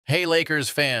Hey Lakers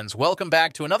fans, welcome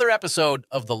back to another episode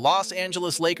of the Los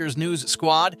Angeles Lakers News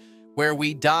Squad, where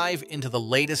we dive into the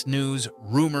latest news,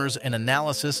 rumors, and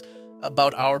analysis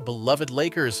about our beloved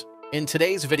Lakers. In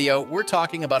today's video, we're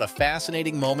talking about a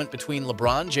fascinating moment between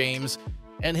LeBron James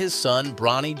and his son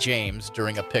Bronny James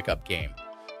during a pickup game.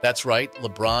 That's right,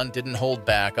 LeBron didn't hold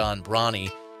back on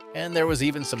Bronny, and there was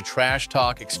even some trash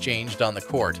talk exchanged on the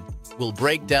court. We'll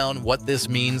break down what this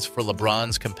means for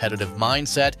LeBron's competitive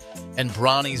mindset and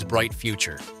Bronny's bright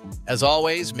future. As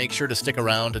always, make sure to stick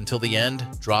around until the end,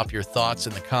 drop your thoughts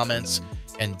in the comments,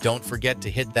 and don't forget to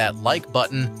hit that like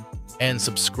button and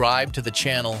subscribe to the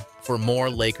channel for more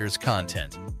Lakers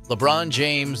content. LeBron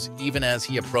James, even as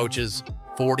he approaches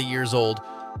 40 years old,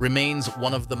 remains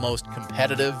one of the most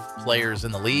competitive players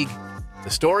in the league. The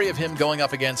story of him going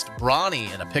up against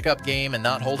Bronny in a pickup game and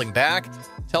not holding back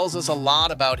tells us a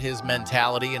lot about his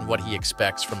mentality and what he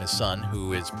expects from his son,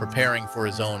 who is preparing for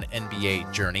his own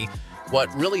NBA journey.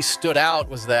 What really stood out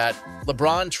was that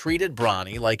LeBron treated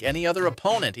Bronny like any other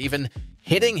opponent, even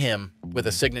hitting him with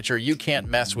a signature "you can't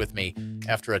mess with me"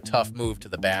 after a tough move to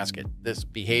the basket. This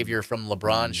behavior from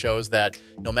LeBron shows that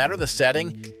no matter the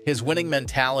setting, his winning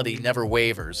mentality never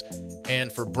wavers.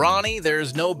 And for Bronny,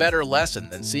 there's no better lesson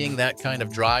than seeing that kind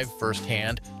of drive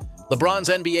firsthand. LeBron's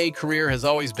NBA career has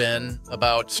always been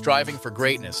about striving for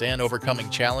greatness and overcoming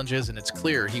challenges, and it's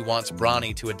clear he wants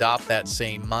Bronny to adopt that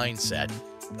same mindset.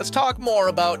 Let's talk more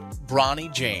about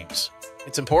Bronny James.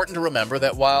 It's important to remember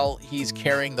that while he's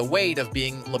carrying the weight of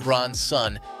being LeBron's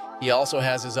son, he also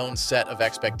has his own set of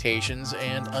expectations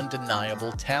and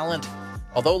undeniable talent.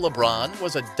 Although LeBron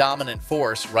was a dominant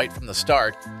force right from the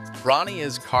start, Bronny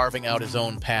is carving out his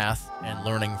own path and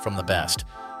learning from the best.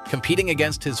 Competing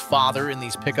against his father in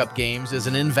these pickup games is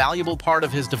an invaluable part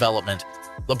of his development.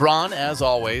 LeBron, as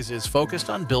always, is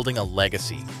focused on building a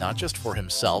legacy, not just for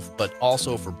himself, but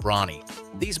also for Bronny.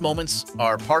 These moments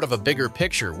are part of a bigger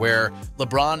picture where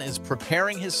LeBron is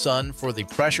preparing his son for the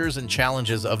pressures and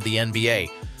challenges of the NBA.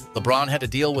 LeBron had to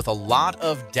deal with a lot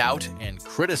of doubt and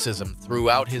criticism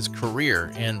throughout his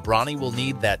career, and Bronny will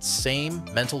need that same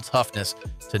mental toughness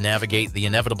to navigate the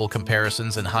inevitable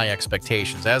comparisons and high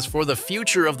expectations. As for the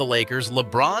future of the Lakers,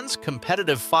 LeBron's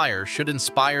competitive fire should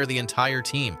inspire the entire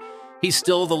team. He's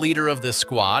still the leader of this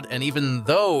squad, and even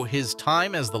though his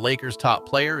time as the Lakers' top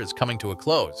player is coming to a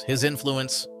close, his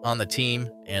influence on the team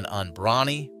and on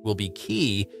Bronny will be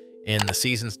key in the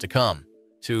seasons to come.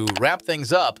 To wrap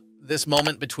things up, this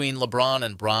moment between LeBron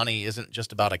and Bronny isn't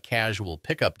just about a casual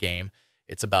pickup game.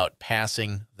 It's about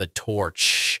passing the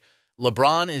torch.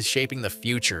 LeBron is shaping the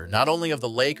future, not only of the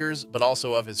Lakers, but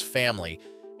also of his family.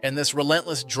 And this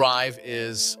relentless drive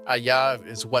is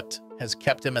what has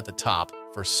kept him at the top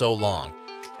for so long.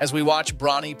 As we watch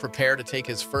Bronny prepare to take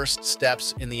his first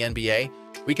steps in the NBA,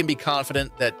 we can be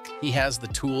confident that he has the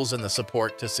tools and the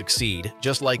support to succeed,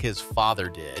 just like his father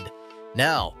did.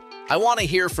 Now, I want to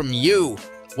hear from you.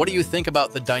 What do you think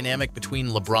about the dynamic between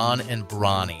LeBron and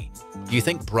Bronny? Do you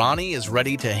think Bronny is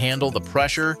ready to handle the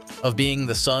pressure of being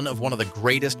the son of one of the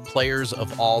greatest players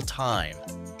of all time?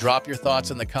 Drop your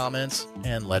thoughts in the comments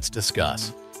and let's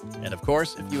discuss. And of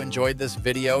course, if you enjoyed this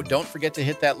video, don't forget to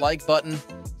hit that like button,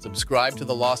 subscribe to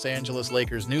the Los Angeles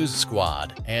Lakers News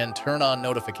Squad, and turn on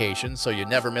notifications so you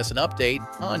never miss an update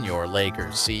on your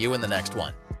Lakers. See you in the next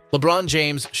one. LeBron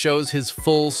James shows his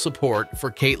full support for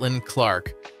Caitlin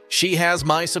Clark. "She has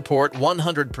my support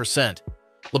 100%.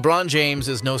 LeBron James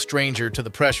is no stranger to the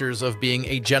pressures of being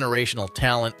a generational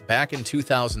talent. Back in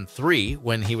 2003,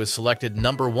 when he was selected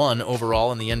 #1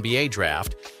 overall in the NBA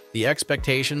draft, the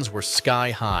expectations were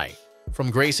sky high. From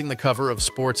gracing the cover of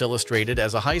Sports Illustrated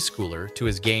as a high schooler to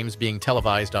his games being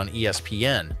televised on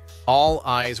ESPN, all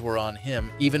eyes were on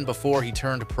him even before he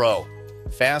turned pro.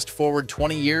 Fast forward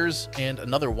 20 years, and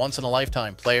another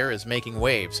once-in-a-lifetime player is making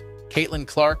waves. Caitlin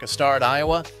Clark, a star at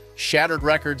Iowa, shattered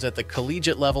records at the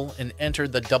collegiate level and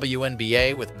entered the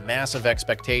WNBA with massive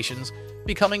expectations,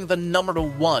 becoming the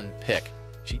 #1 pick.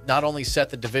 She not only set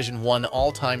the Division I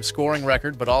all-time scoring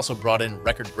record, but also brought in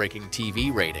record-breaking TV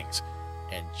ratings.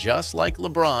 And just like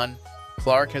LeBron,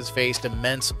 Clark has faced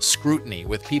immense scrutiny,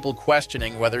 with people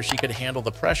questioning whether she could handle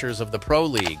the pressures of the pro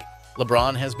league.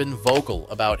 LeBron has been vocal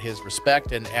about his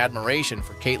respect and admiration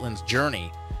for Caitlin's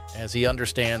journey, as he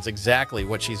understands exactly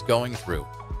what she's going through.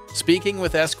 Speaking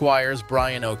with Esquire's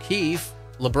Brian O'Keefe,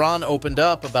 LeBron opened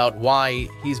up about why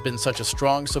he's been such a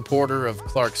strong supporter of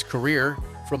Clark's career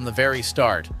from the very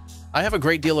start. "I have a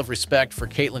great deal of respect for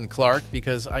Caitlin Clark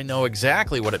because I know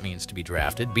exactly what it means to be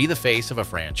drafted, be the face of a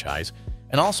franchise,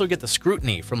 and also get the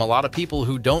scrutiny from a lot of people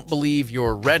who don't believe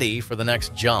you're ready for the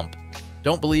next jump,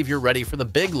 don't believe you're ready for the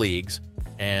big leagues,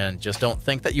 and just don't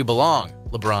think that you belong,"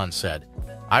 LeBron said.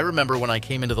 I remember when I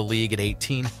came into the league at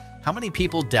 18, how many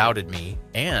people doubted me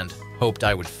and hoped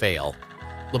I would fail.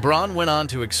 LeBron went on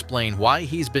to explain why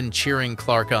he's been cheering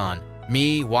Clark on.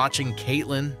 Me watching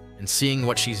Caitlin and seeing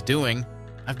what she's doing,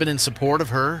 I've been in support of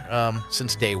her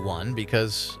since day one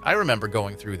because I remember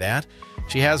going through that.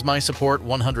 She has my support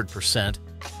 100%.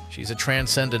 She's a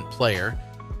transcendent player,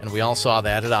 and we all saw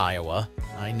that at Iowa.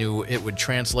 I knew it would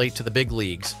translate to the big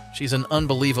leagues. She's an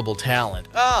unbelievable talent.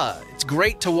 It's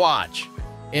great to watch.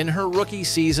 In her rookie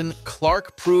season,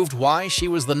 Clark proved why she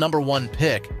was the #1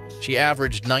 pick. She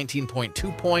averaged 19.2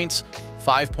 points,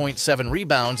 5.7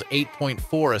 rebounds,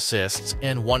 8.4 assists,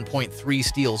 and 1.3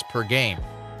 steals per game,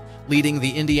 leading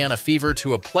the Indiana Fever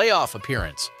to a playoff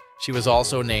appearance. She was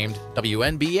also named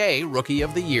WNBA Rookie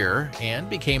of the Year and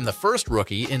became the first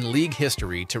rookie in league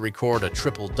history to record a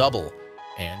triple-double,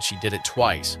 and she did it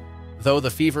twice. Though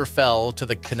the Fever fell to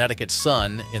the Connecticut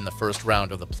Sun in the first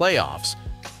round of the playoffs,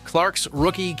 Clark's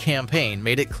rookie campaign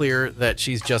made it clear that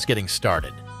she's just getting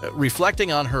started.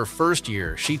 Reflecting on her first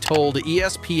year, she told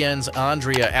ESPN's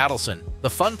Andrea Adelson, "The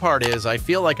fun part is I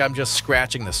feel like I'm just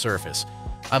scratching the surface.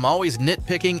 I'm always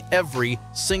nitpicking every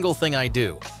single thing I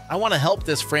do. I want to help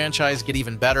this franchise get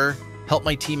even better, help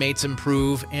my teammates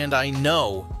improve, and I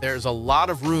know there's a lot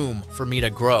of room for me to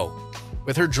grow."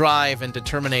 With her drive and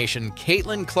determination,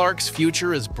 Caitlin Clark's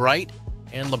future is bright,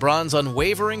 and LeBron's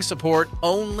unwavering support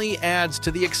only adds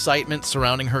to the excitement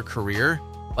surrounding her career.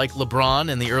 Like LeBron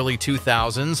in the early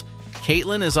 2000s,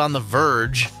 Caitlin is on the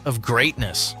verge of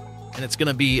greatness, and it's going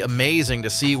to be amazing to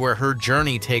see where her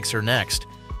journey takes her next.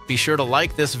 Be sure to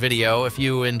like this video if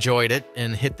you enjoyed it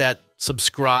and hit that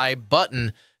subscribe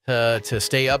button to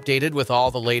stay updated with all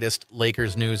the latest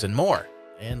Lakers news and more.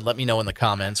 And let me know in the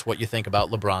comments what you think about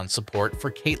LeBron's support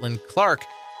for Caitlin Clark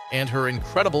and her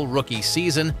incredible rookie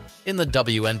season in the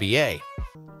WNBA.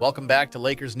 Welcome back to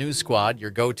Lakers News Squad,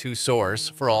 your go-to source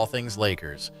for all things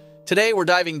Lakers. Today, we're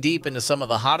diving deep into some of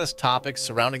the hottest topics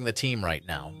surrounding the team right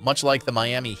now. Much like the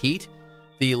Miami Heat,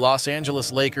 the Los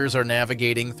Angeles Lakers are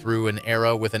navigating through an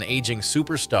era with an aging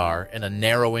superstar and a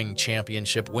narrowing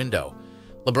championship window.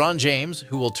 LeBron James,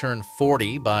 who will turn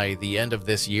 40 by the end of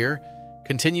this year,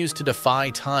 continues to defy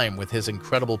time with his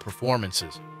incredible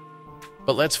performances.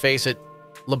 But let's face it,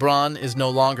 LeBron is no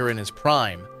longer in his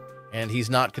prime, and he's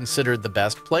not considered the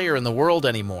best player in the world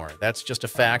anymore. That's just a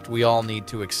fact we all need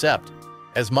to accept.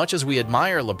 As much as we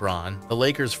admire LeBron, the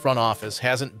Lakers front office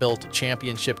hasn't built a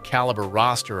championship-caliber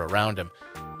roster around him.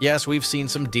 Yes, we've seen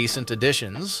some decent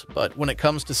additions, but when it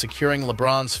comes to securing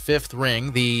LeBron's 5th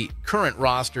ring, the current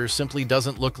roster simply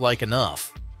doesn't look like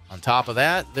enough. On top of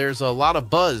that, there's a lot of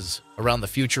buzz around the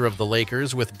future of the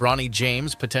Lakers, with Bronny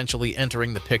James potentially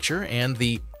entering the picture and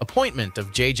the appointment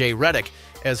of J.J. Redick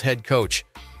as head coach.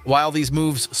 While these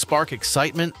moves spark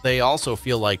excitement, they also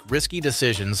feel like risky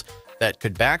decisions that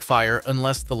could backfire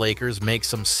unless the Lakers make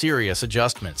some serious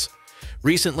adjustments.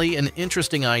 Recently, an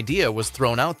interesting idea was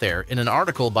thrown out there in an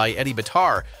article by Eddie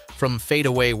Bitar from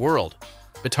Fadeaway World.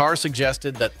 Bitar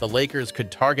suggested that the Lakers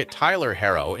could target Tyler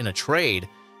Herro in a trade.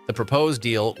 The proposed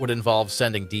deal would involve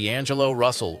sending D'Angelo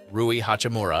Russell, Rui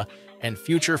Hachimura, and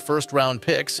future first-round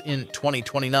picks in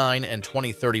 2029 and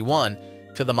 2031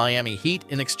 to the Miami Heat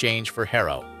in exchange for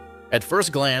Herro. At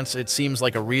first glance, it seems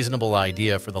like a reasonable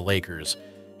idea for the Lakers.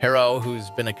 Herro, who's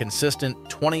been a consistent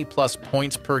 20-plus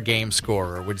points per game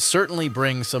scorer, would certainly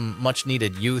bring some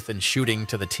much-needed youth and shooting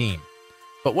to the team.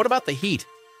 But what about the Heat?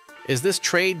 Is this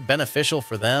trade beneficial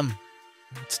for them?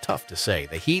 It's tough to say.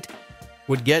 The Heat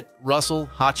would get Russell,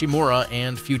 Hachimura,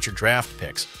 and future draft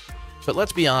picks. But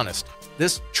let's be honest,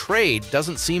 this trade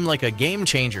doesn't seem like a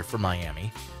game-changer for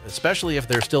Miami, especially if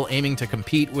they're still aiming to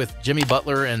compete with Jimmy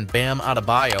Butler and Bam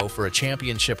Adebayo for a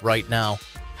championship right now.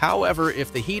 However,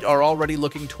 if the Heat are already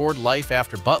looking toward life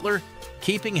after Butler,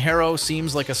 keeping Herro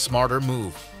seems like a smarter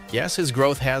move. Yes, his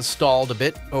growth has stalled a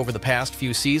bit over the past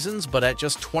few seasons, but at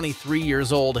just 23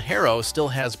 years old, Herro still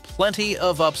has plenty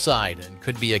of upside and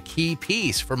could be a key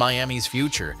piece for Miami's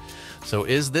future. So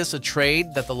is this a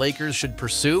trade that the Lakers should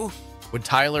pursue? Would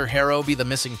Tyler Herro be the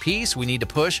missing piece we need to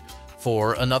push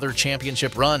for another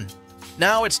championship run?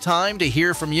 Now it's time to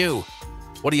hear from you.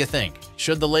 What do you think?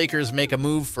 Should the Lakers make a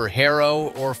move for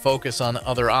Herro or focus on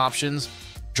other options?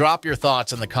 Drop your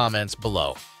thoughts in the comments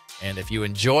below. And if you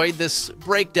enjoyed this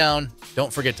breakdown,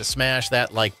 don't forget to smash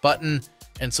that like button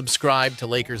and subscribe to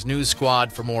Lakers News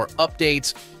Squad for more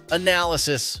updates,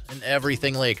 analysis, and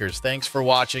everything Lakers. Thanks for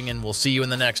watching, and we'll see you in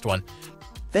the next one.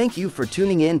 Thank you for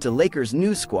tuning in to Lakers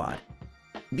News Squad.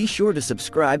 Be sure to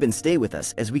subscribe and stay with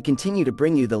us as we continue to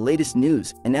bring you the latest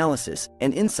news, analysis,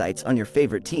 and insights on your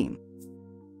favorite team.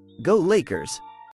 Go Lakers!